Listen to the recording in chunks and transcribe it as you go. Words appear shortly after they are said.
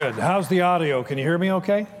Good. How's the audio? Can you hear me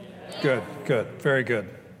okay? Good, good, very good.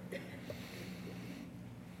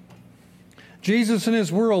 Jesus and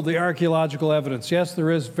his world, the archaeological evidence. Yes,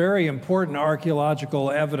 there is very important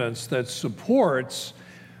archaeological evidence that supports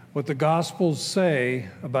what the Gospels say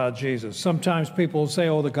about Jesus. Sometimes people say,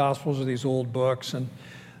 oh, the Gospels are these old books and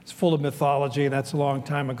it's full of mythology, and that's a long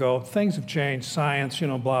time ago. Things have changed, science,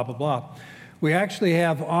 blah, blah, blah. We actually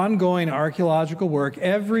have ongoing archaeological work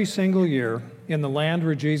every single year in the land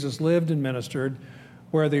where Jesus lived and ministered,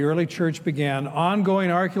 where the early church began,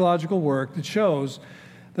 ongoing archaeological work that shows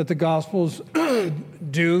that the Gospels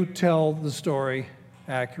do tell the story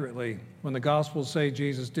accurately. When the Gospels say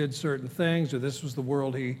Jesus did certain things or this was the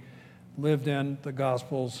world he lived in, the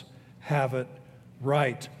Gospels have it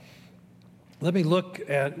right. Let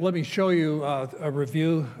me show you a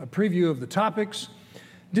preview of the topics.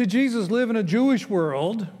 Did Jesus live in a Jewish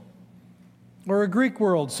world or a Greek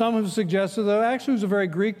world? Some have suggested that actually it was a very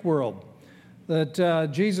Greek world, that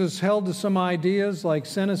Jesus held to some ideas like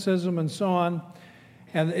cynicism and so on.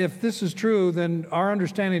 And if this is true, then our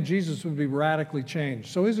understanding of Jesus would be radically changed.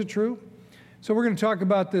 So is it true? So we're going to talk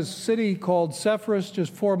about this city called Sepphoris,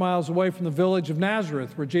 just 4 miles away from the village of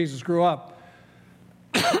Nazareth, where Jesus grew up.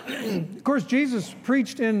 Of course, Jesus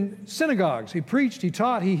preached in synagogues. He preached, he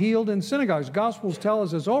taught, he healed in synagogues. Gospels tell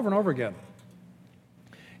us this over and over again.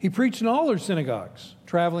 He preached in all their synagogues,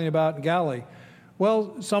 traveling about in Galilee.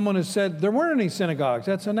 Well, someone has said there weren't any synagogues.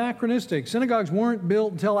 That's anachronistic. Synagogues weren't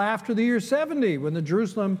built until after the year 70, when the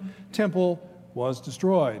Jerusalem temple was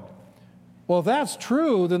destroyed. Well, if that's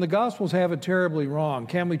true, then the Gospels have it terribly wrong.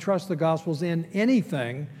 Can we trust the Gospels in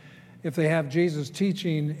anything if they have Jesus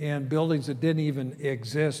teaching in buildings that didn't even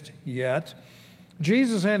exist yet?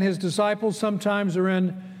 Jesus and his disciples sometimes are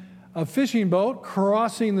in a fishing boat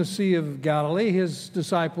crossing the Sea of Galilee. His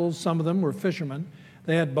disciples, some of them were fishermen.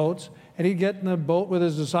 They had boats. And he'd get in the boat with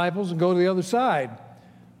his disciples and go to the other side.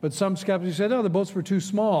 But some skeptics said, no, the boats were too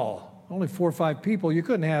small. Only 4 or 5 people. You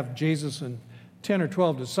couldn't have Jesus and 10 or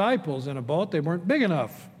 12 disciples in a boat. They weren't big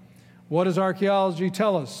enough. What does archaeology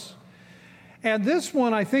tell us? And this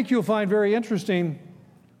one I think you'll find very interesting.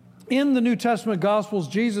 In the New Testament Gospels,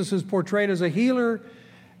 Jesus is portrayed as a healer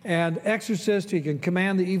and exorcist. He can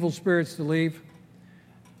command the evil spirits to leave.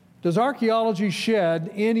 Does archaeology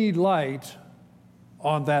shed any light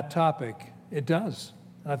on that topic? It does.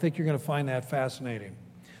 I think you're going to find that fascinating.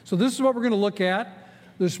 So this is what we're going to look at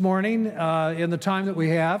this morning in the time that we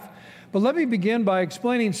have. But let me begin by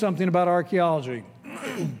explaining something about archaeology.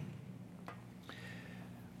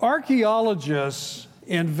 Archaeologists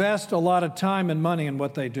invest a lot of time and money in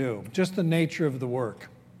what they do, just the nature of the work.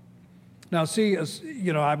 Now, see,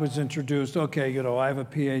 I was introduced, okay, I have a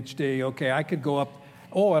PhD, okay, I could go up,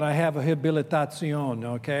 and I have a habilitación,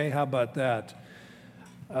 okay, how about that?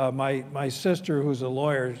 My sister, who's a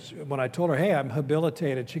lawyer, when I told her, hey, I'm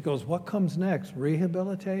habilitated, she goes, what comes next?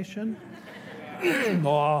 Rehabilitation?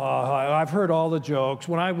 I've heard all the jokes.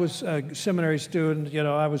 When I was a seminary student,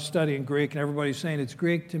 I was studying Greek, and everybody's saying it's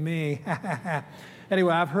Greek to me.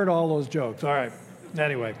 Anyway, I've heard all those jokes. All right.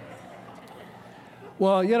 Anyway.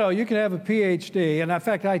 Well, you can have a PhD, and in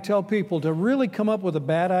fact, I tell people to really come up with a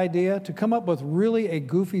bad idea, to come up with really a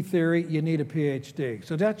goofy theory, you need a PhD.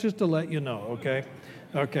 So that's just to let you know, okay?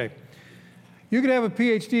 Okay. You can have a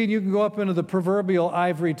PhD and you can go up into the proverbial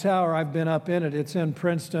ivory tower. I've been up in it. It's in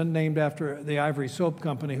Princeton, named after the ivory soap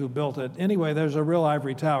company who built it. Anyway, there's a real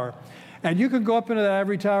ivory tower. And you can go up into that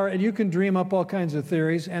ivory tower and you can dream up all kinds of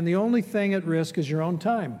theories, and the only thing at risk is your own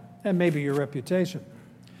time and maybe your reputation.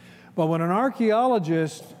 But when an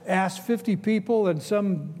archaeologist asks 50 people, and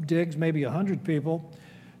some digs maybe 100 people,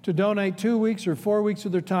 to donate 2 weeks or 4 weeks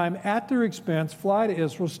of their time at their expense, fly to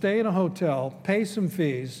Israel, stay in a hotel, pay some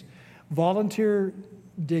fees, volunteer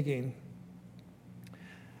digging,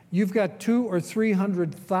 you've got $200,000 or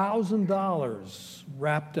 $300,000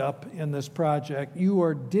 wrapped up in this project. You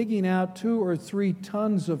are digging out 2 or 3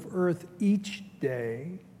 tons of earth each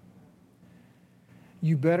day.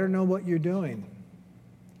 You better know what you're doing.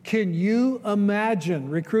 Can you imagine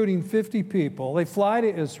recruiting 50 people? They fly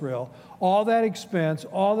to Israel, all that expense,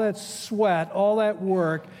 all that sweat, all that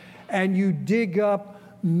work, and you dig up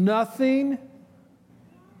nothing?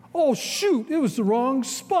 Oh, shoot, it was the wrong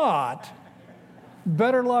spot.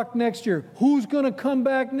 Better luck next year. Who's going to come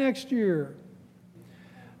back next year?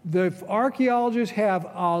 The archaeologists have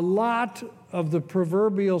a lot of the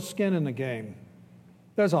proverbial skin in the game.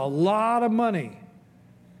 There's a lot of money,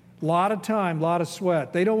 a lot of time, a lot of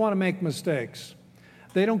sweat. They don't want to make mistakes.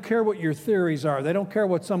 They don't care what your theories are. They don't care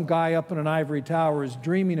what some guy up in an ivory tower is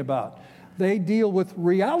dreaming about. They deal with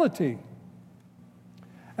reality.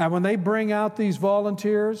 And when they bring out these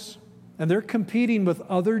volunteers, And they're competing with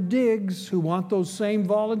other digs who want those same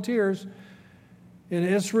volunteers. In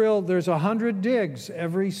Israel, there's 100 digs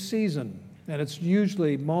every season, and it's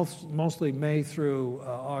usually mostly May through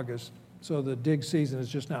August. So the dig season is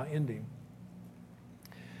just now ending.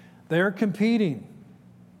 They're competing.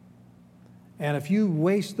 And if you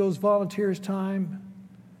waste those volunteers' time,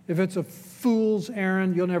 if it's a fool's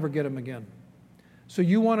errand, you'll never get them again. So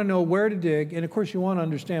you want to know where to dig, and of course you want to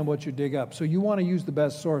understand what you dig up. So you want to use the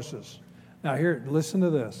best sources. Now here, listen to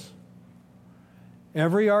this.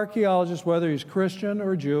 Every archaeologist, whether he's Christian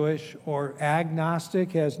or Jewish or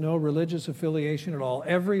agnostic, has no religious affiliation at all,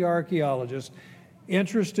 every archaeologist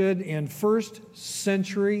interested in first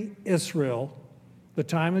century Israel, the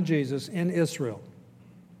time of Jesus, in Israel,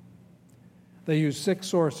 they use 6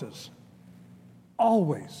 sources.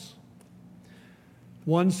 Always.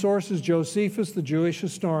 One source is Josephus, the Jewish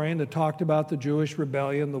historian that talked about the Jewish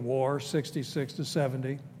rebellion, the war, 66 to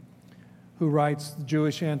 70, who writes the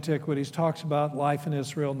Jewish Antiquities, talks about life in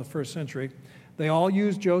Israel in the first century. They all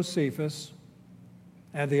use Josephus,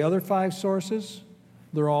 and the other 5 sources,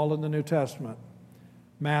 they're all in the New Testament.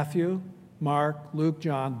 Matthew, Mark, Luke,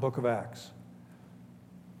 John, Book of Acts.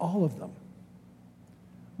 All of them.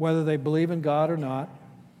 Whether they believe in God or not,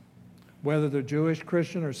 whether they're Jewish,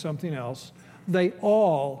 Christian, or something else, they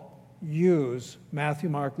all use Matthew,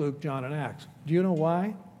 Mark, Luke, John, and Acts. Do you know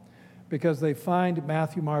why? Because they find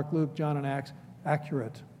Matthew, Mark, Luke, John, and Acts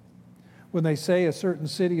accurate. When they say a certain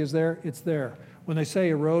city is there, it's there. When they say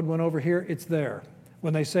a road went over here, it's there.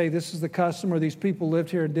 When they say this is the custom or these people lived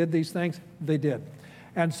here and did these things, they did.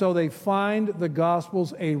 And so they find the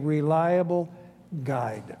Gospels a reliable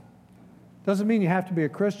guide. Doesn't mean you have to be a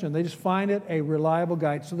Christian. They just find it a reliable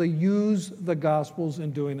guide. So they use the Gospels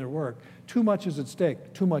in doing their work. Too much is at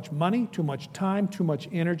stake. Too much money, too much time, too much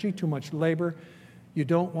energy, too much labor. You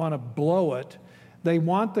don't want to blow it. They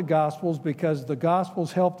want the Gospels because the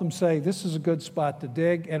Gospels help them say, this is a good spot to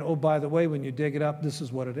dig. And oh, by the way, when you dig it up, this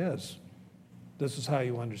is what it is. This is how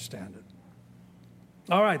you understand it.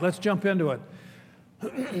 All right, let's jump into it.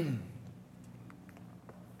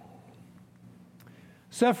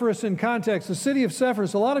 Sepphoris in context. The city of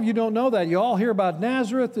Sepphoris, a lot of you don't know that. You all hear about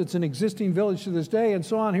Nazareth. It's an existing village to this day and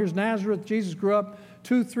so on. Here's Nazareth. Jesus grew up.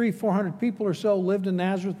 200, 300, 400 people or so lived in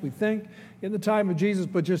Nazareth, we think, in the time of Jesus.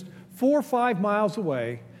 But just 4 or 5 miles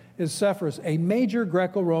away is Sepphoris, a major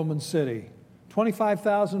Greco-Roman city.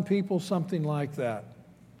 25,000 people, something like that.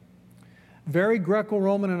 Very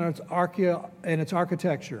Greco-Roman in its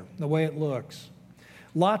architecture, the way it looks.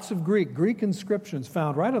 Lots of Greek inscriptions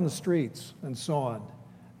found right on the streets and so on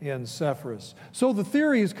in Sepphoris. So the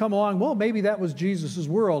theory has come along, well, maybe that was Jesus'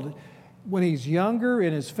 world. When he's younger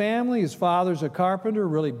in his family, his father's a carpenter,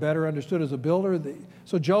 really better understood as a builder.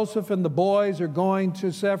 So Joseph and the boys are going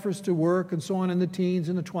to Sepphoris to work and so on in the teens,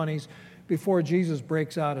 in the 20s, before Jesus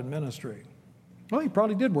breaks out in ministry. Well, he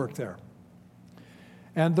probably did work there.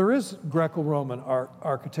 And there is Greco-Roman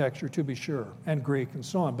architecture, to be sure, and Greek and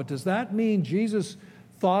so on. But does that mean Jesus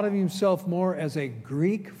thought of himself more as a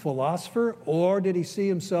Greek philosopher, or did he see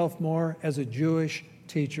himself more as a Jewish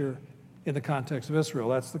teacher in the context of Israel?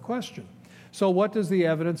 That's the question. So what does the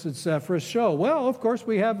evidence at Sepphoris show? Well, of course,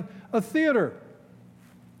 we have a theater.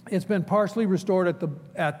 It's been partially restored at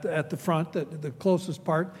the front, the closest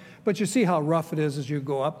part, but you see how rough it is as you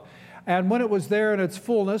go up. And when it was there in its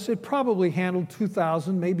fullness, it probably handled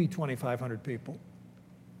 2,000, maybe 2,500 people.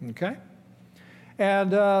 Okay?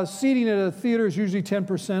 And seating at a theater is usually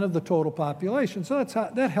 10% of the total population. So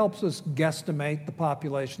that helps us guesstimate the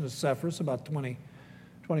population of Sepphoris, about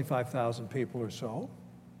 25,000 people or so.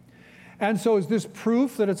 And so is this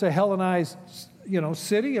proof that it's a Hellenized,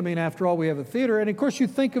 city? I mean, after all, we have a theater. And of course, you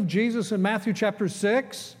think of Jesus in Matthew chapter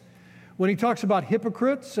 6, when he talks about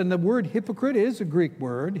hypocrites, and the word hypocrite is a Greek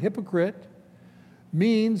word. Hypocrite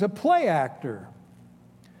means a play actor.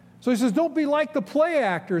 So he says, don't be like the play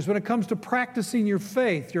actors when it comes to practicing your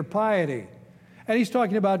faith, your piety. And he's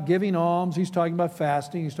talking about giving alms, he's talking about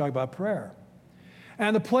fasting, he's talking about prayer.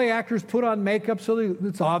 And the play actors put on makeup so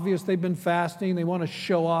it's obvious they've been fasting, they want to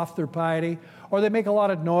show off their piety. Or they make a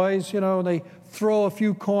lot of noise, and they throw a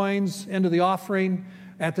few coins into the offering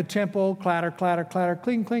at the temple, clatter, clatter, clatter,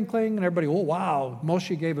 cling, cling, cling, and everybody, oh, wow,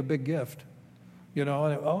 Moshe gave a big gift. And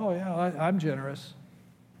oh, yeah, I'm generous.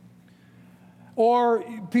 Or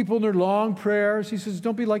people in their long prayers, he says,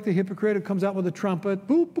 don't be like the hypocrite who comes out with a trumpet,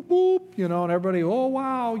 boop, boop, boop, and everybody, oh,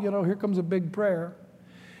 wow, here comes a big prayer.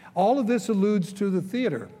 All of this alludes to the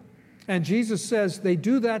theater. And Jesus says they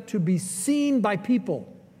do that to be seen by people.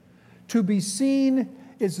 To be seen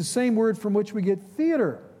is the same word from which we get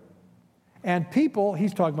theater. And people,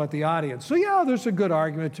 he's talking about the audience. So yeah, there's a good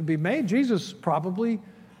argument to be made. Jesus probably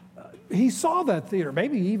he saw that theater.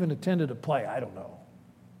 Maybe he even attended a play. I don't know.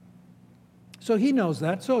 So he knows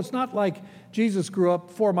that. So it's not like Jesus grew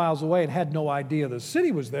up 4 miles away and had no idea the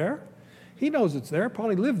city was there. He knows it's there,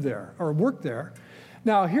 probably lived there or worked there.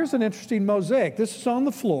 Now, here's an interesting mosaic. This is on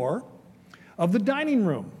the floor of the dining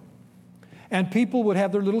room. And people would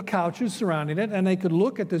have their little couches surrounding it, and they could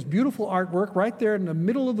look at this beautiful artwork right there in the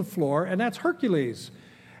middle of the floor, and that's Hercules.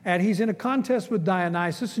 And he's in a contest with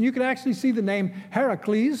Dionysus, and you can actually see the name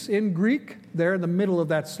Heracles in Greek there in the middle of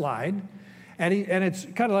that slide. And it's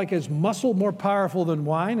kind of like his muscle more powerful than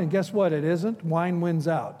wine, and guess what? It isn't. Wine wins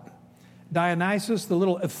out. Dionysus, the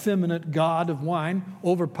little effeminate god of wine,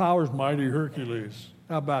 overpowers mighty Hercules.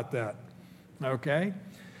 How about that? Okay?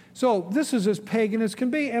 So this is as pagan as can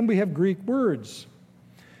be, and we have Greek words.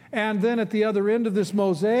 And then at the other end of this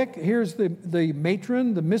mosaic, here's the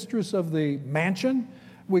matron, the mistress of the mansion.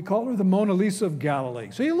 We call her the Mona Lisa of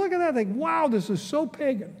Galilee. So you look at that and think, wow, this is so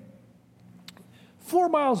pagan. 4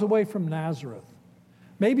 miles away from Nazareth.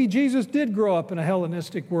 Maybe Jesus did grow up in a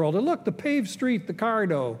Hellenistic world. And look, the paved street, the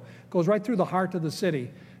corridor, goes right through the heart of the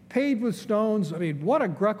city. Paved with stones. I mean, what a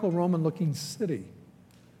Greco-Roman looking city.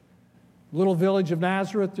 Little village of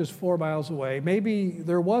Nazareth, just 4 miles away. Maybe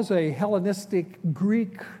there was a Hellenistic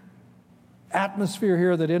Greek atmosphere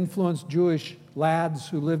here that influenced Jewish lads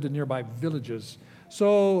who lived in nearby villages.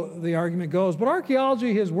 So the argument goes. But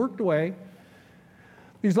archaeology has worked away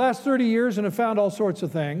these last 30 years and have found all sorts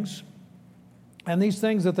of things. And these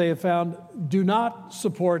things that they have found do not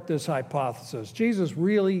support this hypothesis. Jesus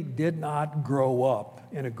really did not grow up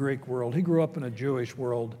in a Greek world. He grew up in a Jewish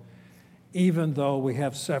world, even though we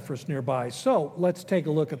have Sepphoris nearby. So let's take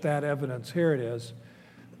a look at that evidence. Here it is.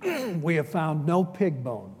 We have found no pig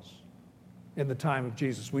bones in the time of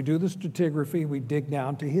Jesus. We do the stratigraphy. We dig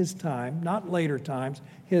down to his time, not later times,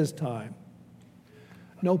 his time.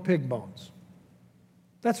 No pig bones.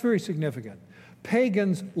 That's very significant.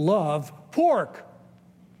 Pagans love pork.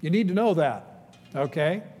 You need to know that,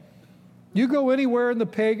 okay? You go anywhere in the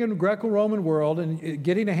pagan Greco-Roman world and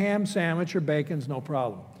getting a ham sandwich or bacon's no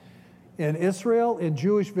problem. In Israel, in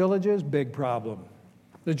Jewish villages, big problem.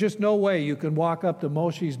 There's just no way you can walk up to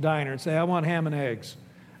Moshe's diner and say, I want ham and eggs.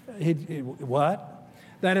 What?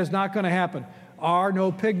 That is not going to happen. Are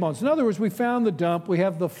no pig bones. In other words, we found the dump. We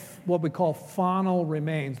have what we call faunal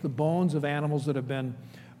remains, the bones of animals that have been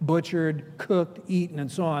butchered, cooked, eaten,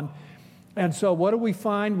 and so on. And so what do we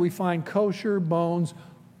find? We find kosher bones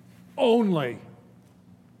only.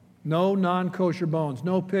 No non-kosher bones,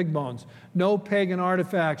 no pig bones, no pagan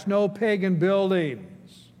artifacts, no pagan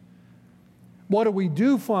buildings. What do we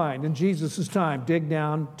do find in Jesus' time? Dig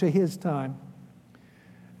down to his time.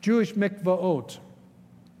 Jewish mikvaot.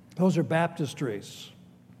 Those are baptistries.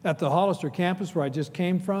 At the Hollister campus where I just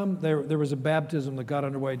came from, there was a baptism that got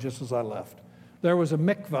underway just as I left. There was a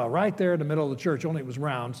mikvah right there in the middle of the church, only it was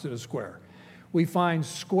round instead of square. We find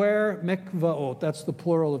square mikvaot, that's the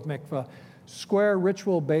plural of mikvah, square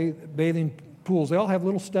ritual bathing pools. They all have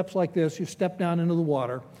little steps like this. You step down into the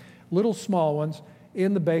water, little small ones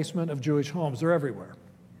in the basement of Jewish homes. They're everywhere.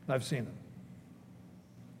 I've seen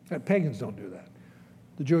them. Pagans don't do that.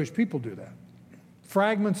 The Jewish people do that.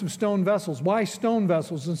 Fragments of stone vessels. Why stone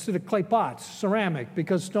vessels instead of clay pots, ceramic?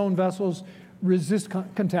 Because stone vessels resist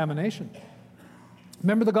contamination.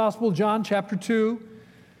 Remember the Gospel of John, chapter 2?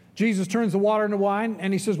 Jesus turns the water into wine,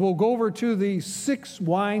 and he says, we'll go over to the 6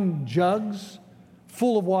 wine jugs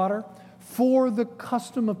full of water for the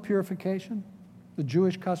custom of purification, the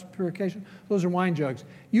Jewish custom of purification. Those are wine jugs.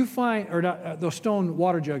 You find, or not, those stone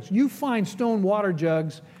water jugs. You find stone water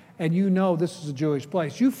jugs, and you know this is a Jewish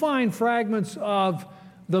place. You find fragments of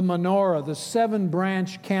the menorah, the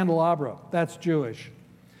 7-branch candelabra. That's Jewish.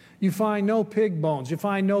 You find no pig bones. You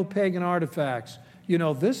find no pagan artifacts. You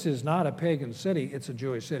know, this is not a pagan city, it's a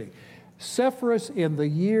Jewish city. Sepphoris in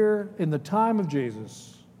the time of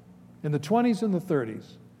Jesus, in the 20s and the 30s,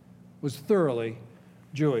 was thoroughly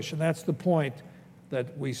Jewish. And that's the point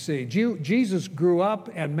that we see. Jesus grew up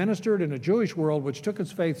and ministered in a Jewish world which took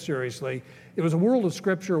its faith seriously. It was a world of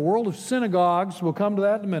scripture, a world of synagogues. We'll come to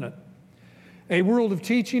that in a minute. A world of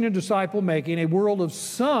teaching and disciple making, a world of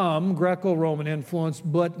some Greco-Roman influence,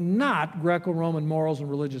 but not Greco-Roman morals and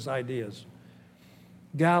religious ideas.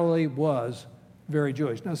 Galilee was very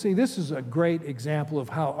Jewish. Now, see, this is a great example of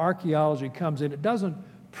how archaeology comes in. It doesn't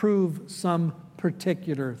prove some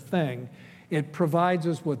particular thing. It provides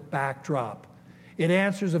us with backdrop. It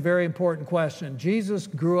answers a very important question. Jesus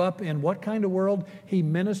grew up in what kind of world? He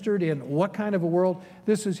ministered in what kind of a world?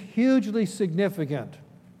 This is hugely significant.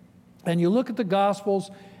 And you look at the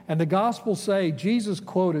Gospels, and the Gospels say Jesus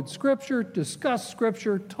quoted Scripture, discussed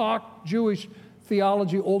Scripture, talked Jewish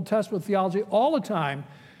theology, Old Testament theology all the time.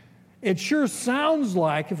 It sure sounds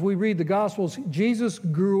like, if we read the Gospels, Jesus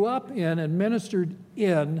grew up in and ministered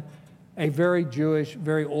in a very Jewish,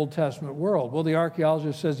 very Old Testament world. Well, the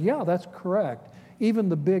archaeologist says, yeah, that's correct. Even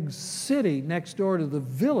the big city next door to the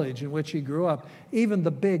village in which he grew up, even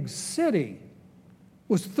the big city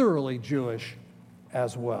was thoroughly Jewish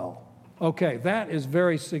as well. Okay, that is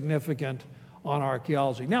very significant on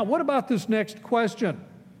archaeology. Now, what about this next question?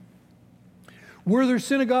 Were there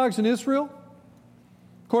synagogues in Israel?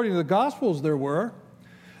 According to the Gospels, there were.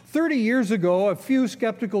 30 years ago, a few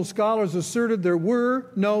skeptical scholars asserted there were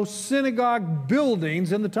no synagogue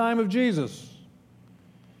buildings in the time of Jesus,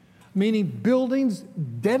 meaning buildings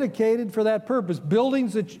dedicated for that purpose.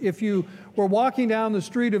 Buildings that if you were walking down the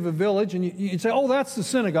street of a village and you'd say, oh, that's the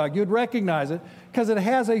synagogue, you'd recognize it because it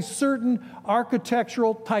has a certain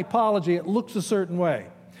architectural typology. It looks a certain way.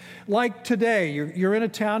 Like today, you're in a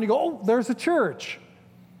town, you go, oh, there's a church.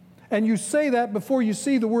 And you say that before you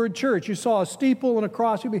see the word church. You saw a steeple and a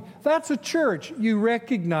cross. That's a church. You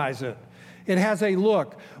recognize it. It has a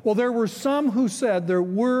look. Well, there were some who said there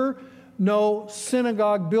were no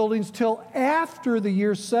synagogue buildings till after the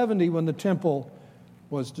year 70 when the temple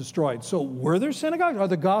was destroyed. So were there synagogues? Are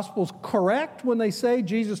the Gospels correct when they say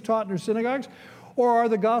Jesus taught in their synagogues? Or are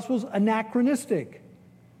the Gospels anachronistic?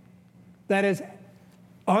 That is,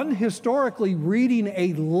 unhistorically reading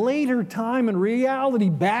a later time and reality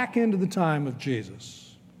back into the time of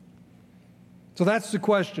Jesus. So that's the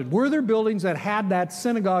question. Were there buildings that had that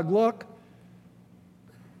synagogue look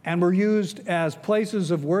and were used as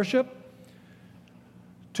places of worship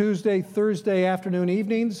Tuesday, Thursday afternoon,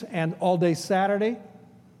 evenings, and all day Saturday,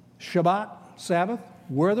 Shabbat, Sabbath?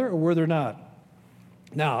 Were there or were there not?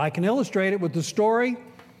 Now, I can illustrate it with the story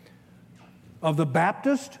of the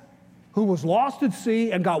Baptist who was lost at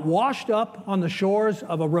sea and got washed up on the shores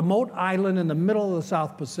of a remote island in the middle of the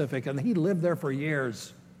South Pacific, and he lived there for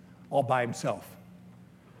years all by himself.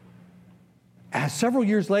 As several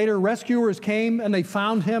years later, rescuers came and they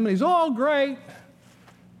found him, and he's, oh, great,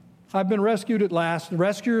 I've been rescued at last. The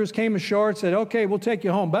rescuers came ashore and said, okay, we'll take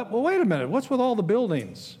you home. But, well, wait a minute, what's with all the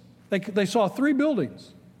buildings? They saw 3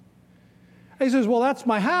 buildings. And he says, well, that's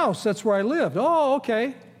my house, that's where I lived. Oh,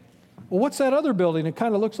 okay. Well, what's that other building? It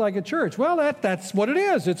kind of looks like a church. Well, that's what it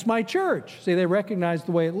is. It's my church. See, they recognized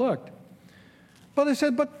the way it looked. But they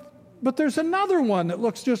said, but there's another one that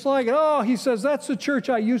looks just like it. Oh, he says, that's the church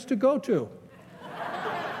I used to go to.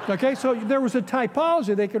 Okay, so there was a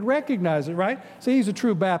typology. They could recognize it, right? See, he's a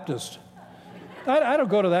true Baptist. I don't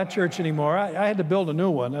go to that church anymore. I had to build a new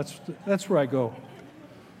one. That's where I go.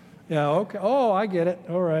 Yeah, okay. Oh, I get it.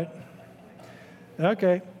 All right.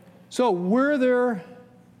 Okay. So were there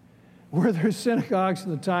synagogues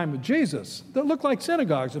in the time of Jesus that looked like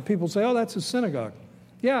synagogues that people say, oh, that's a synagogue?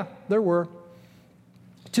 Yeah, there were.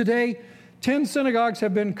 Today, 10 synagogues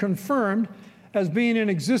have been confirmed as being in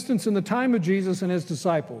existence in the time of Jesus and his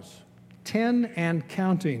disciples. 10 and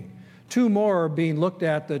counting. 2 more are being looked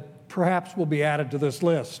at that perhaps will be added to this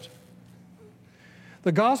list.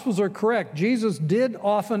 The Gospels are correct. Jesus did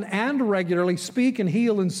often and regularly speak and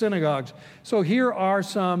heal in synagogues. So here are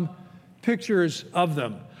some pictures of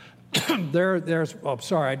them.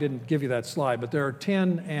 Sorry, I didn't give you that slide, but there are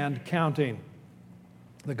 10 and counting.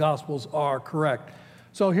 The Gospels are correct.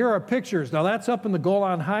 So here are pictures. Now that's up in the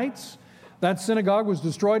Golan Heights. That synagogue was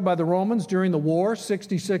destroyed by the Romans during the war,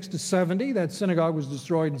 66 to 70. That synagogue was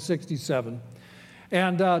destroyed in 67.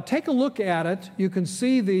 And take a look at it. You can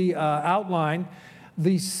see the outline.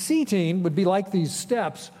 The seating would be like these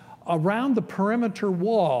steps around the perimeter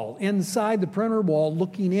wall, inside the perimeter wall,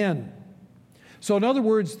 looking in. So in other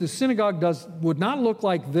words, the synagogue would not look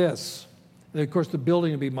like this. And of course, the building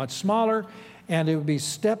would be much smaller, and it would be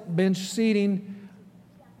step bench seating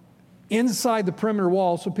inside the perimeter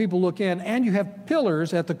wall so people look in. And you have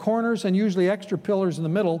pillars at the corners and usually extra pillars in the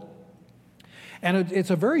middle. And it's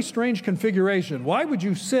a very strange configuration. Why would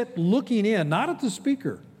you sit looking in, not at the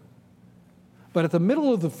speaker, but at the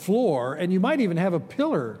middle of the floor, and you might even have a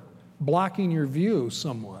pillar blocking your view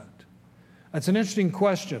somewhat? That's an interesting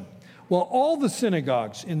question. Well, all the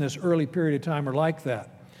synagogues in this early period of time are like that.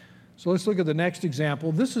 So let's look at the next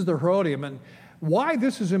example. This is the Herodium, and why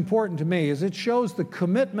this is important to me is it shows the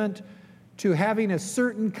commitment to having a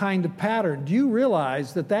certain kind of pattern. Do you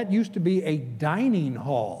realize that that used to be a dining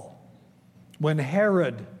hall when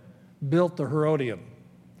Herod built the Herodium?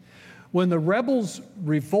 When the rebels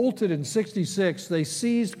revolted in 66, they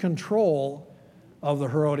seized control of the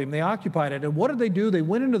Herodium. They occupied it, and what did they do? They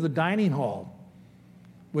went into the dining hall,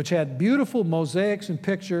 which had beautiful mosaics and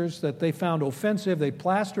pictures that they found offensive. They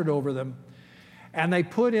plastered over them, and they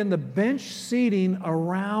put in the bench seating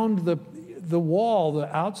around the wall,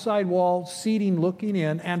 the outside wall, seating looking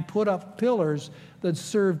in, and put up pillars that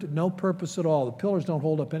served no purpose at all. The pillars don't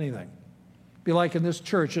hold up anything. Be like in this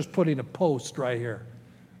church, just putting a post right here.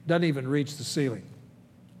 Doesn't even reach the ceiling.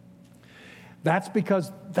 That's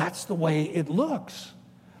because that's the way it looks.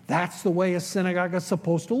 That's the way a synagogue is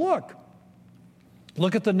supposed to look.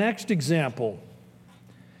 Look at the next example.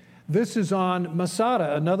 This is on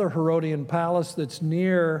Masada, another Herodian palace that's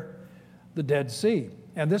near the Dead Sea.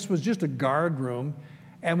 And this was just a guard room.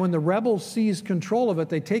 And when the rebels seized control of it,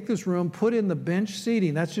 they take this room, put in the bench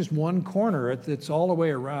seating. That's just one corner. It's all the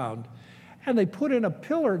way around. And they put in a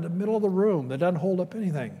pillar in the middle of the room that doesn't hold up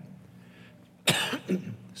anything.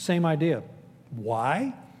 Same idea.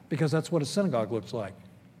 Why? Because that's what a synagogue looks like.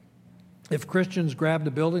 If Christians grabbed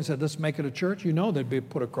a building and said, let's make it a church, you know they'd be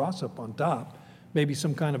put a cross up on top, maybe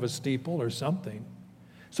some kind of a steeple or something.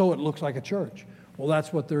 So it looks like a church. Well,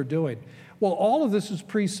 that's what they're doing. Well, all of this is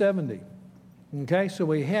pre-70. Okay, so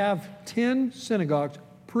we have 10 synagogues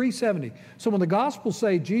pre-70. So when the Gospels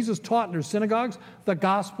say Jesus taught in their synagogues, the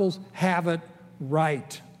Gospels have it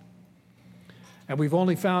right. And we've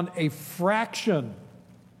only found a fraction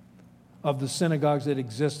of the synagogues that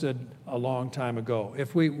existed a long time ago.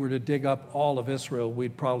 If we were to dig up all of Israel,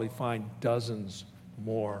 we'd probably find dozens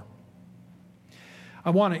more.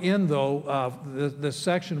 I want to end, though, this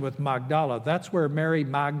section with Magdala. That's where Mary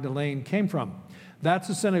Magdalene came from. That's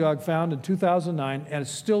a synagogue found in 2009, and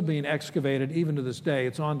it's still being excavated even to this day.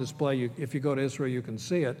 It's on display. If you go to Israel, you can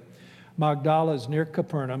see it. Magdala is near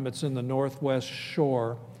Capernaum. It's in the northwest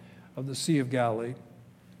shore of the Sea of Galilee.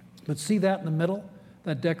 But see that in the middle?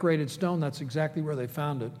 That decorated stone, that's exactly where they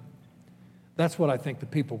found it. That's what I think the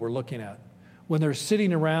people were looking at. When they're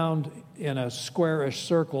sitting around in a squarish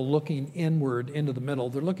circle looking inward into the middle,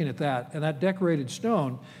 they're looking at that. And that decorated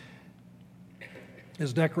stone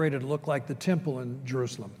is decorated to look like the temple in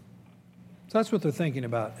Jerusalem. So that's what they're thinking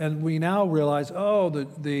about. And we now realize,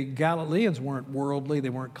 the Galileans weren't worldly, they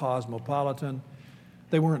weren't cosmopolitan,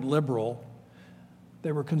 they weren't liberal.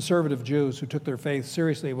 They were conservative Jews who took their faith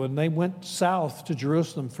seriously. When they went south to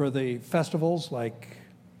Jerusalem for the festivals like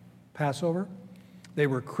Passover, they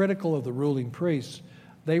were critical of the ruling priests.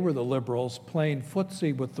 They were the liberals, playing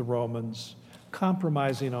footsie with the Romans,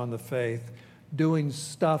 compromising on the faith, doing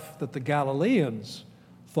stuff that the Galileans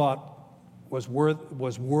thought was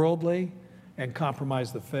worldly and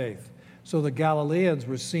compromised the faith. So the Galileans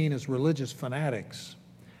were seen as religious fanatics.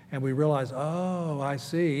 And we realize, I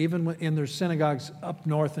see. Even in their synagogues up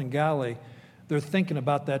north in Galilee, they're thinking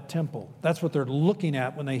about that temple. That's what they're looking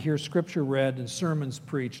at when they hear Scripture read and sermons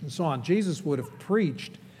preached and so on. Jesus would have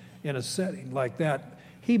preached in a setting like that.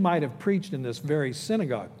 He might have preached in this very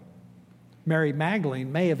synagogue. Mary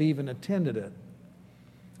Magdalene may have even attended it.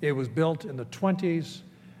 It was built in the 20s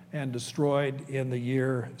and destroyed in the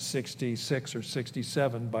year 66 or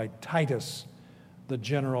 67 by Titus, the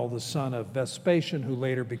general, the son of Vespasian, who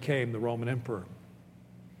later became the Roman emperor.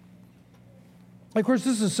 Of course,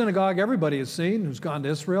 this is a synagogue everybody has seen who's gone to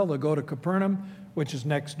Israel. They'll go to Capernaum, which is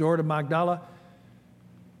next door to Magdala,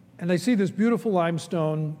 and they see this beautiful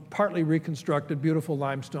limestone, partly reconstructed, beautiful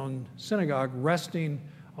limestone synagogue resting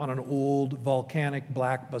on an old volcanic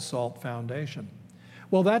black basalt foundation.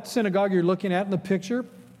 Well, that synagogue you're looking at in the picture,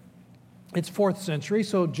 it's 4th century,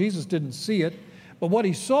 so Jesus didn't see it. But what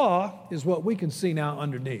he saw is what we can see now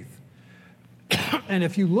underneath. And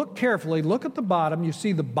if you look carefully, look at the bottom, you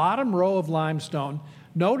see the bottom row of limestone.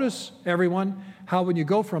 Notice, everyone, how when you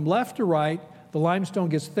go from left to right, the limestone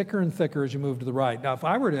gets thicker and thicker as you move to the right. Now, if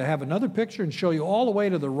I were to have another picture and show you all the way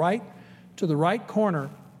to the right corner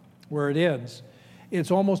where it ends,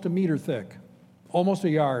 it's almost a meter thick, almost a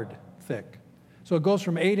yard thick. So it goes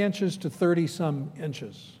from 8 inches to 30-some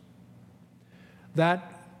inches.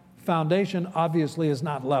 That foundation obviously is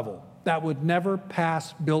not level. That would never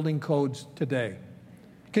pass building codes today.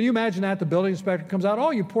 Can you imagine that? The building inspector comes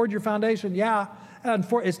out, you poured your foundation? Yeah, and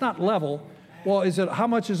it's not level. Well, how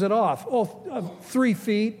much is it off? 3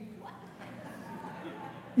 feet.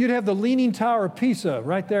 You'd have the Leaning Tower of Pisa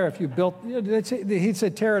right there if you built, he'd say,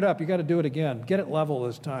 tear it up, you got to do it again. Get it level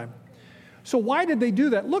this time. So why did they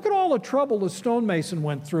do that? Look at all the trouble the stonemason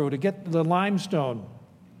went through to get the limestone.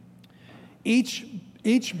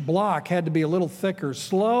 Each block had to be a little thicker,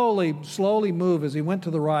 slowly move as he went to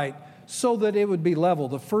the right so that it would be level.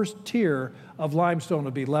 The first tier of limestone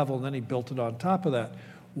would be level, and then he built it on top of that.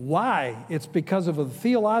 Why? It's because of a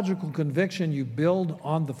theological conviction you build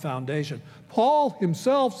on the foundation. Paul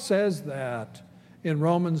himself says that in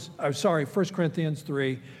 1 Corinthians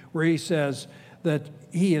 3, where he says that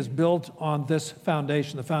he is built on this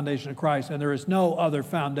foundation, the foundation of Christ, and there is no other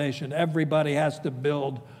foundation. Everybody has to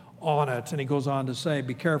build on it. And he goes on to say,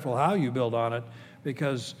 be careful how you build on it,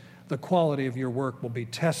 because the quality of your work will be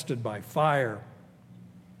tested by fire.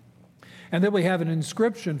 And then we have an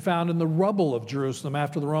inscription found in the rubble of Jerusalem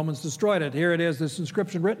after the Romans destroyed it. Here it is, this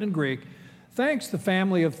inscription written in Greek: thanks the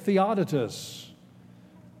family of Theodotus,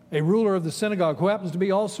 a ruler of the synagogue, who happens to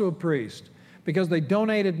be also a priest, because they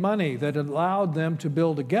donated money that allowed them to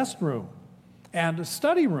build a guest room and a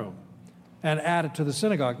study room and add it to the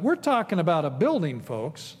synagogue. We're talking about a building,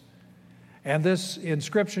 folks. And this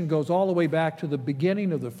inscription goes all the way back to the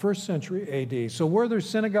beginning of the 1st century AD. So were there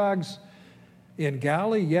synagogues in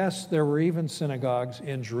Galilee? Yes, there were even synagogues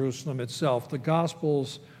in Jerusalem itself. The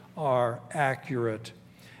Gospels are accurate.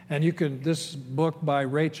 And this book by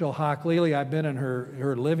Rachel Hockley, I've been in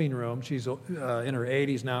her living room. She's in her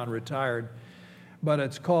 80s now and retired. But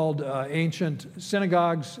it's called Ancient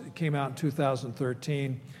Synagogues. It came out in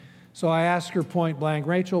 2013. So I asked her point blank,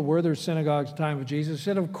 Rachel, were there synagogues at the time of Jesus? She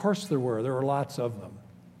said, of course there were. There were lots of them.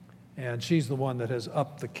 And she's the one that has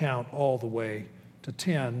upped the count all the way to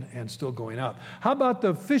 10 and still going up. How about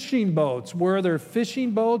the fishing boats? Were there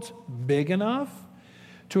fishing boats big enough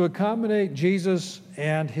to accommodate Jesus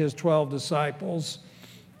and his 12 disciples?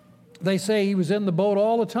 They say he was in the boat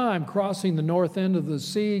all the time, crossing the north end of the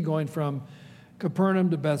sea, going from Capernaum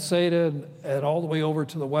to Bethsaida and all the way over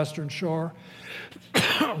to the western shore.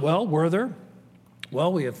 Well, were there?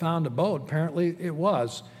 Well, we have found a boat. Apparently it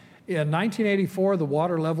was. In 1984, the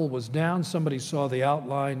water level was down. Somebody saw the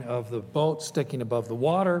outline of the boat sticking above the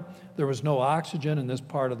water. There was no oxygen in this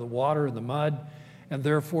part of the water, in the mud, and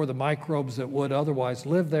therefore the microbes that would otherwise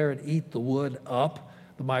live there and eat the wood up,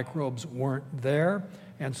 the microbes weren't there.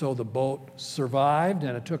 And so the boat survived,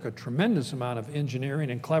 and it took a tremendous amount of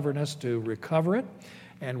engineering and cleverness to recover it.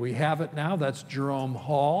 And we have it now. That's Jerome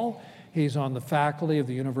Hall. He's on the faculty of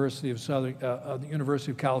the University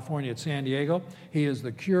of California at San Diego. He is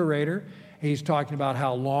the curator. He's talking about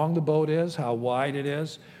how long the boat is, how wide it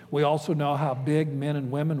is. We also know how big men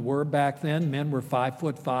and women were back then. Men were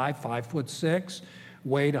 5'5", 5'6",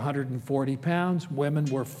 weighed 140 pounds. Women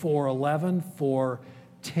were 4'11",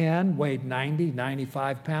 4'10", weighed 90,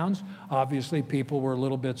 95 pounds. Obviously, people were a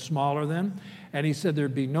little bit smaller then. And he said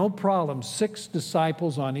there'd be no problem, 6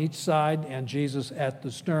 disciples on each side and Jesus at the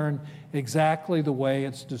stern, exactly the way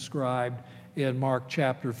it's described in Mark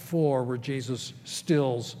chapter 4, where Jesus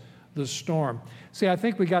stills the storm. See, I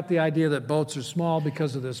think we got the idea that boats are small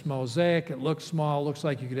because of this mosaic. It looks small, looks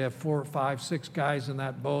like you could have 4, 5, 6 guys in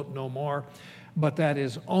that boat, no more. But that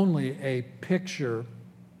is only a picture.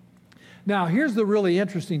 Now, here's the really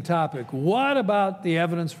interesting topic. What about the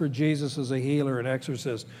evidence for Jesus as a healer and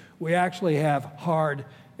exorcist? We actually have hard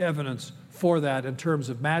evidence for that in terms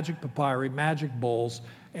of magic papyri, magic bowls,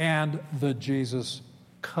 and the Jesus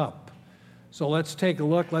cup. So let's take a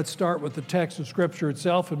look. Let's start with the text of Scripture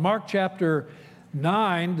itself. In Mark chapter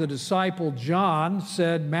 9, the disciple John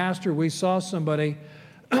said, Master, we saw somebody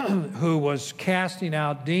who was casting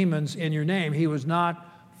out demons in your name. He was not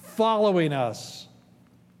following us.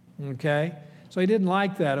 Okay? So he didn't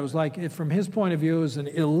like that. It was like, from his point of view, it was an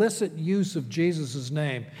illicit use of Jesus'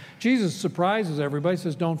 name. Jesus surprises everybody,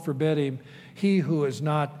 says, don't forbid him. He who is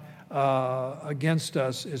not against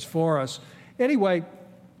us is for us. Anyway,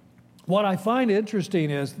 what I find interesting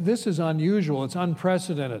is this is unusual. It's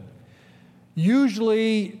unprecedented.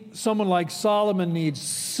 Usually, someone like Solomon needs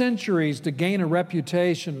centuries to gain a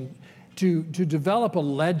reputation, to develop a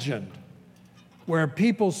legend, where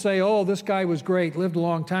people say, oh, this guy was great, lived a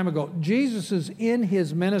long time ago. Jesus is in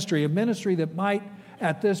his ministry, a ministry that might,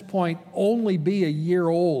 at this point, only be a year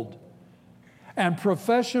old. And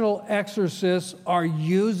professional exorcists are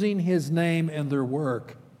using his name in their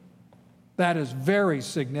work. That is very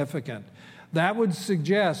significant. That would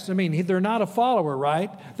suggest, they're not a follower, right?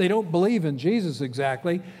 They don't believe in Jesus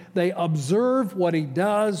exactly. They observe what he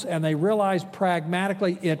does, and they realize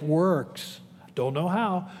pragmatically it works. Don't know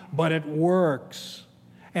how, but it works.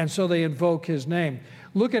 And so they invoke his name.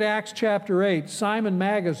 Look at Acts chapter 8. Simon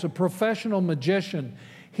Magus, a professional magician,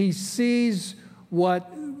 he sees what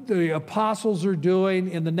the apostles are doing.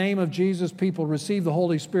 In the name of Jesus, people receive the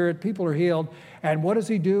Holy Spirit, people are healed. And what does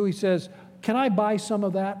he do? He says, can I buy some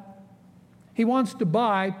of that? He wants to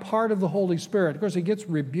buy part of the Holy Spirit. Of course, he gets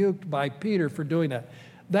rebuked by Peter for doing that.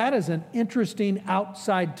 That is an interesting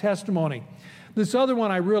outside testimony. This other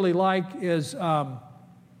one I really like is in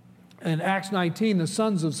Acts 19, the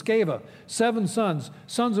sons of Sceva, 7 sons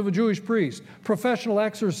of a Jewish priest, professional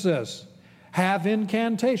exorcists, have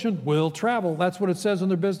incantation, will travel. That's what it says on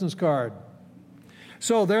their business card.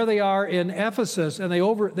 So there they are in Ephesus, and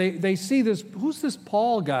they see this, who's this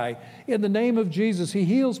Paul guy? In the name of Jesus, he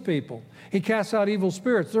heals people. He casts out evil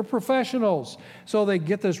spirits. They're professionals. So they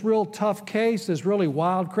get this real tough case, this really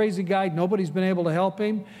wild, crazy guy. Nobody's been able to help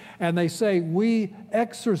him. And they say, we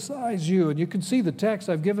exorcise you. And you can see the text,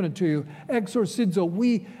 I've given it to you. Exorcizo,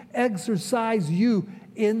 we exorcise you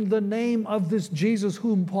in the name of this Jesus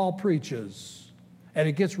whom Paul preaches. And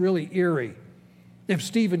it gets really eerie. If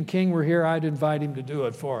Stephen King were here, I'd invite him to do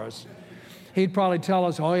it for us. He'd probably tell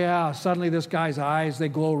us, oh yeah, suddenly this guy's eyes, they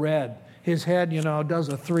glow red. His head, does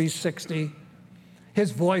a 360.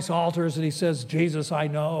 His voice alters and he says, Jesus, I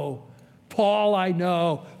know. Paul, I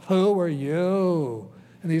know. Who are you?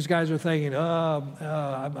 And these guys are thinking,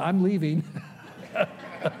 I'm leaving.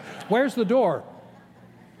 Where's the door?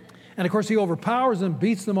 And of course, he overpowers them,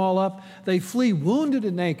 beats them all up. They flee wounded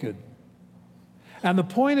and naked. And the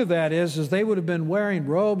point of that is they would have been wearing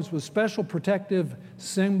robes with special protective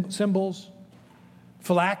symbols,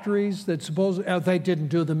 phylacteries that they didn't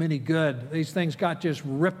do them any good. These things got just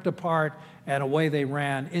ripped apart and away they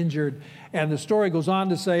ran, injured. And the story goes on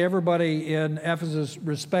to say everybody in Ephesus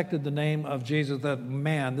respected the name of Jesus, that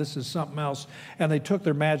man, this is something else. And they took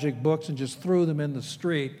their magic books and just threw them in the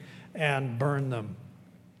street and burned them.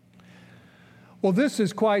 Well, this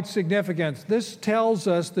is quite significant. This tells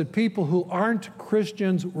us that people who aren't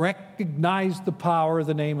Christians recognize the power of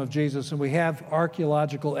the name of Jesus, and we have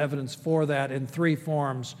archaeological evidence for that in three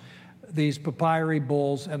forms, these papyri,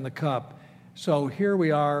 bowls, and the cup. So here we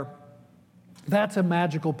are. That's a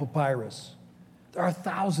magical papyrus. There are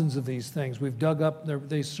thousands of these things. We've dug up,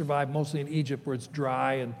 they survive mostly in Egypt where it's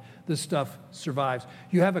dry and this stuff survives.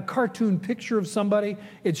 You have a cartoon picture of somebody.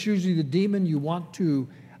 It's usually the demon you want to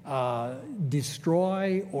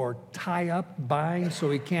destroy or tie up, bind so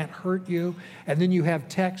he can't hurt you. And then you have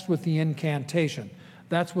text with the incantation.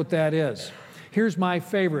 That's what that is. Here's my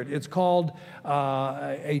favorite. It's called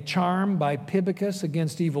a charm by Pibicus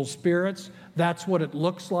against evil spirits. That's what it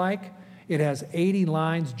looks like. It has 80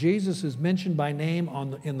 lines. Jesus is mentioned by name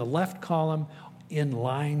in the left column in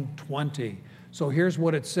line 20. So here's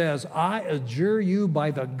what it says. I adjure you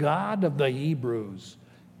by the God of the Hebrews,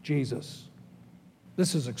 Jesus.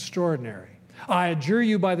 This is extraordinary. I adjure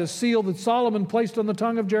you by the seal that Solomon placed on the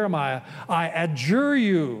tongue of Jeremiah. I adjure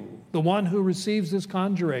you, the one who receives this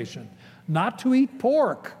conjuration, not to eat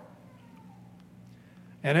pork.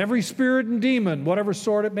 And every spirit and demon, whatever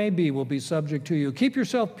sort it may be, will be subject to you. Keep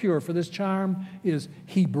yourself pure, for this charm is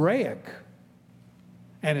Hebraic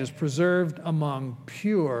and is preserved among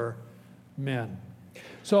pure men.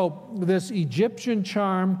 So this Egyptian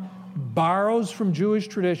charm borrows from Jewish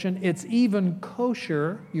tradition. It's even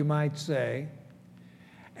kosher, you might say.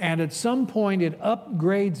 And at some point, it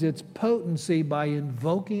upgrades its potency by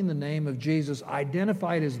invoking the name of Jesus,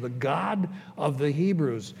 identified as the God of the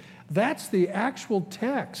Hebrews. That's the actual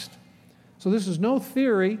text. So this is no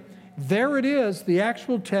theory. There it is, the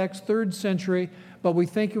actual text, 3rd century, but we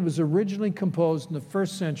think it was originally composed in the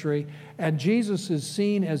 1st century, and Jesus is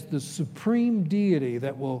seen as the supreme deity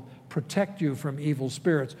that will protect you from evil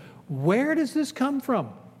spirits. Where does this come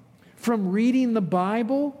from? From reading the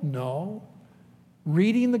Bible? No.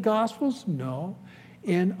 Reading the Gospels? No.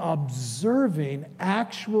 In observing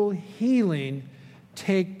actual healing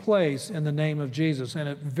take place in the name of Jesus. And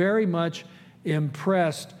it very much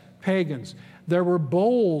impressed pagans. There were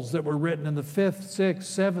bowls that were written in the 5th, 6th,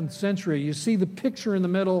 7th century. You see the picture in the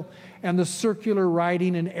middle and the circular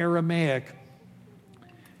writing in Aramaic.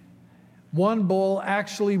 One bowl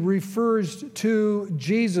actually refers to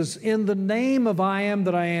Jesus in the name of I am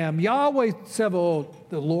that I am, Yahweh Tsevaot,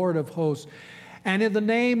 the Lord of hosts, and in the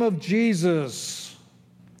name of Jesus,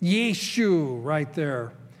 Yeshu, right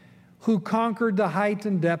there, who conquered the height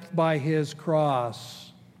and depth by his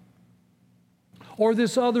cross. Or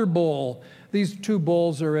this other bowl. These two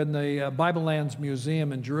bowls are in the Bible Lands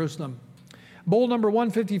Museum in Jerusalem. Bowl number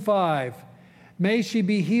 155. May she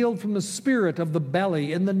be healed from the spirit of the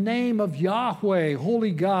belly in the name of Yahweh, holy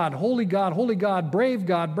God, holy God, holy God, brave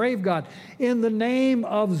God, brave God, in the name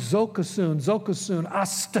of Zokasun,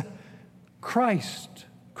 Ast, Christ,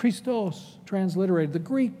 Christos, transliterated, the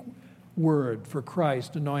Greek word for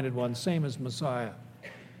Christ, anointed one, same as Messiah.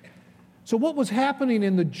 So what was happening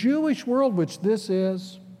in the Jewish world, which this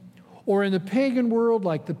is, or in the pagan world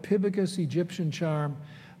like the Pibicus Egyptian charm,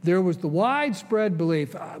 there was the widespread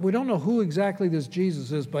belief, we don't know who exactly this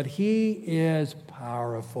Jesus is, but he is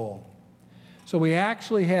powerful. So we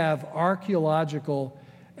actually have archaeological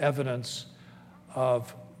evidence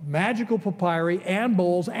of magical papyri and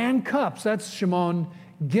bowls and cups. That's Shimon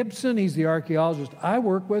Gibson. He's the archaeologist I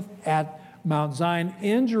work with at Mount Zion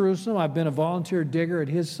in Jerusalem. I've been a volunteer digger at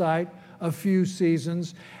his site a few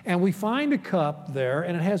seasons, and we find a cup there,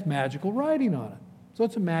 and it has magical writing on it. So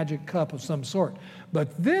it's a magic cup of some sort.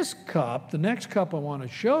 But this cup, the next cup I want to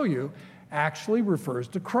show you, actually refers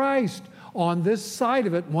to Christ. On this side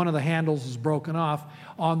of it, one of the handles is broken off.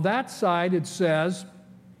 On that side, it says,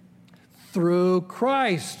 through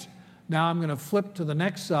Christ. Now I'm going to flip to the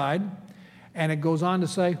next side, and it goes on to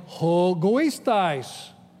say, ho goistais,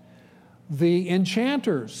 the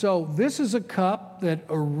enchanter. So this is a cup that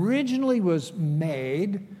originally was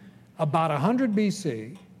made about 100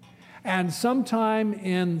 BC, and sometime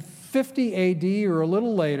in 50 AD or a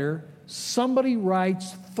little later, somebody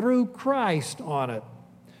writes through Christ on it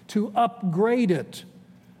to upgrade it.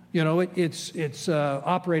 You know, its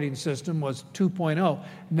operating system was 2.0.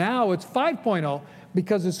 Now it's 5.0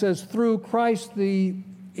 because it says through Christ the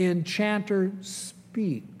enchanter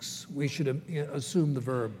speaks. We should assume the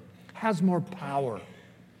verb. Has more power.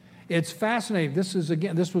 It's fascinating.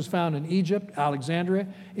 This was found in Egypt, Alexandria,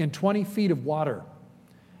 in 20 feet of water.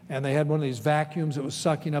 And they had one of these vacuums that was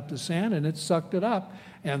sucking up the sand, and it sucked it up.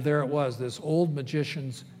 And there it was, this old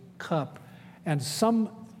magician's cup. And some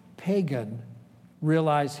pagan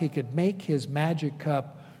realized he could make his magic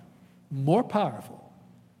cup more powerful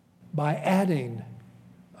by adding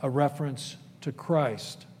a reference to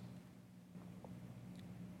Christ.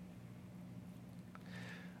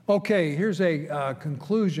 Okay, here's a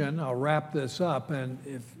conclusion. I'll wrap this up, and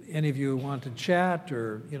if any of you want to chat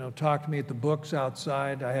or talk to me at the books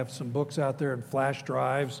outside, I have some books out there and flash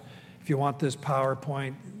drives. If you want this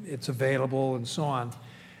PowerPoint, it's available, and so on.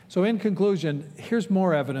 So in conclusion, here's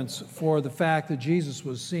more evidence for the fact that Jesus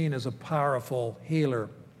was seen as a powerful healer.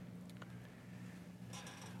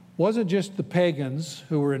 Wasn't just the pagans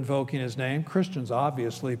who were invoking his name. Christians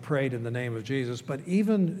obviously prayed in the name of Jesus, but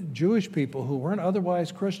even Jewish people who weren't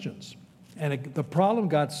otherwise Christians. And the problem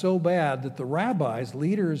got so bad that the rabbis,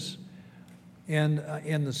 leaders in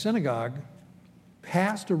the synagogue,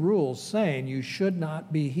 passed a rule saying you should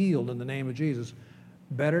not be healed in the name of Jesus.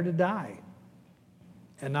 Better to die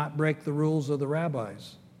and not break the rules of the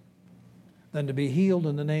rabbis than to be healed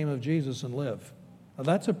in the name of Jesus and live. Now,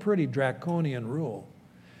 that's a pretty draconian rule.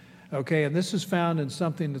 Okay, and this is found in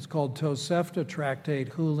something that's called Tosefta Tractate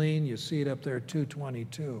Hulin. You see it up there,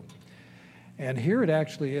 222. And here it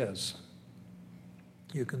actually is.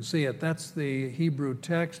 You can see it. That's the Hebrew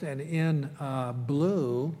text, and in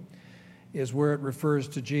blue is where it refers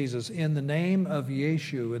to Jesus. In the name of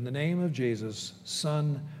Yeshu, in the name of Jesus,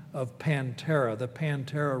 son of Pantera. The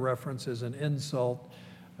Pantera reference is an insult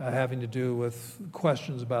having to do with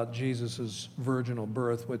questions about Jesus' virginal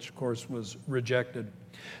birth, which, of course, was rejected.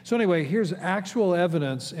 So anyway, here's actual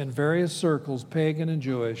evidence in various circles, pagan and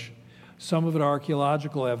Jewish, some of it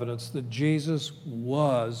archaeological evidence, that Jesus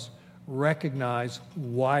was recognized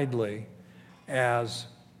widely as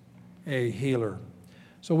a healer.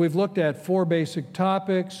 So we've looked at 4 basic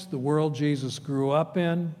topics: the world Jesus grew up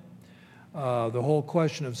in, the whole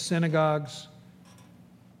question of synagogues,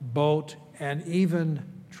 boat, and even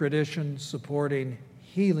tradition supporting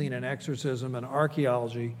healing and exorcism, and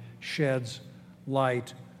archaeology sheds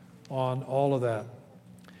light on all of that.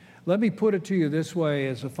 Let me put it to you this way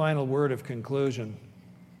as a final word of conclusion.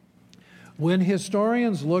 When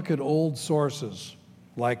historians look at old sources,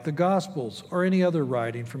 like the Gospels or any other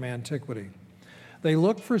writing from antiquity, they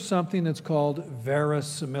look for something that's called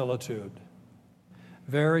verisimilitude.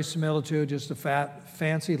 Verisimilitude, just a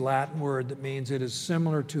fancy Latin word that means it is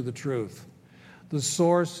similar to the truth. The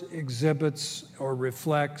source exhibits or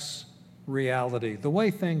reflects reality, the way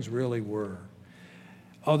things really were.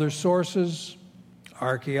 Other sources,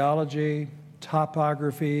 archaeology,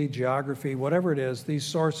 topography, geography, whatever it is, these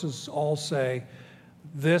sources all say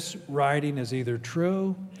this writing is either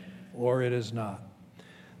true or it is not.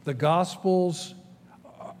 The Gospels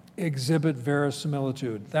exhibit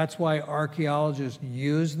verisimilitude. That's why archaeologists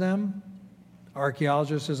use them.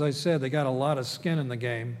 Archaeologists, as I said, they got a lot of skin in the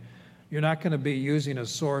game. You're not going to be using a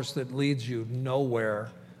source that leads you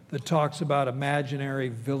nowhere, that talks about imaginary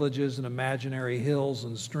villages and imaginary hills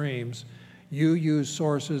and streams. You use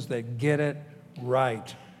sources that get it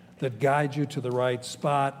right, that guide you to the right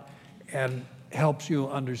spot and helps you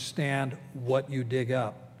understand what you dig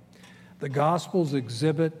up. The Gospels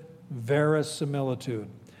exhibit verisimilitude.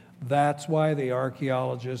 That's why the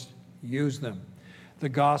archaeologists use them. The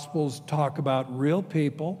Gospels talk about real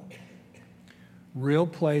people, real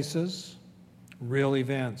places, real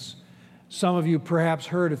events. Some of you perhaps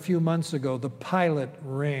heard a few months ago the Pilate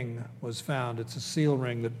ring was found. It's a seal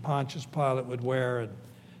ring that Pontius Pilate would wear and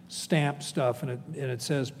stamp stuff, and it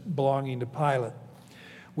says belonging to Pilate.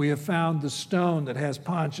 We have found the stone that has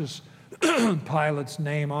Pontius Pilate's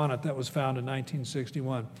name on it that was found in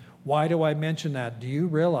 1961. Why do I mention that? Do you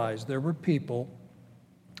realize there were people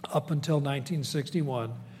up until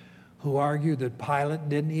 1961 who argued that Pilate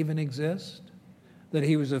didn't even exist, that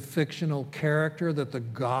he was a fictional character that the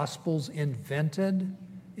Gospels invented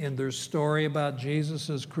in their story about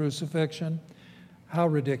Jesus' crucifixion? How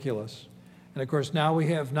ridiculous. And of course, now we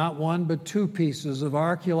have not one but two pieces of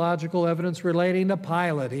archaeological evidence relating to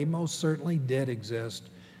Pilate. He most certainly did exist.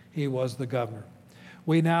 He was the governor.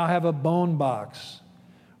 We now have a bone box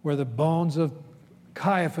where the bones of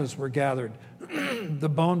Caiaphas were gathered. The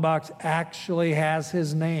bone box actually has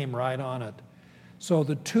his name right on it. So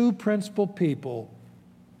the two principal people,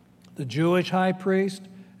 the Jewish high priest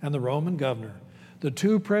and the Roman governor, the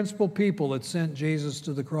two principal people that sent Jesus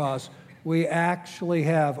to the cross, we actually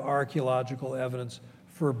have archaeological evidence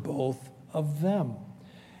for both of them.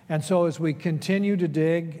 And so as we continue to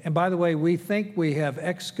dig, and by the way, we think we have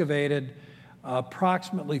excavated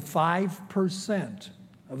approximately 5%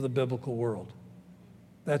 of the biblical world.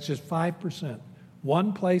 That's just 5%.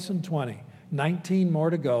 One place in 20, 19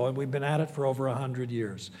 more to go, and we've been at it for over 100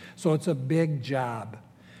 years. So it's a big job.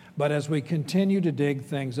 But as we continue to dig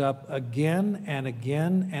things up again and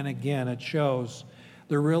again and again, it shows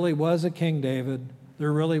there really was a King David.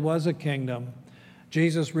 There really was a kingdom.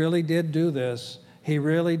 Jesus really did do this. He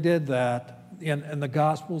really did that. And the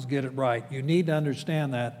Gospels get it right. You need to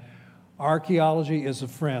understand that. Archaeology is a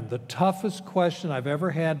friend. The toughest question I've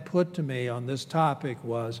ever had put to me on this topic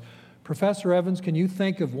was, Professor Evans, can you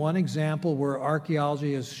think of one example where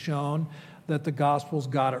archaeology has shown that the Gospels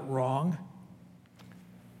got it wrong?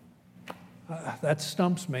 That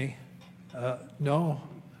stumps me. No.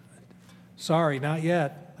 Sorry, not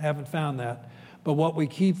yet. Haven't found that. But what we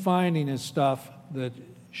keep finding is stuff that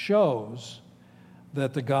shows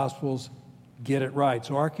that the Gospels get it right.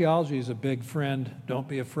 So archaeology is a big friend. Don't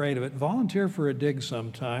be afraid of it. Volunteer for a dig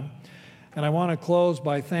sometime. And I want to close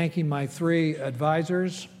by thanking my three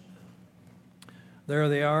advisors. There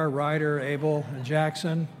they are, Ryder, Abel, and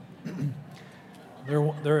Jackson.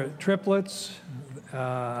 They're triplets.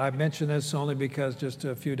 I mention this only because just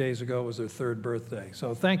a few days ago was their third birthday.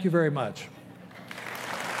 So thank you very much.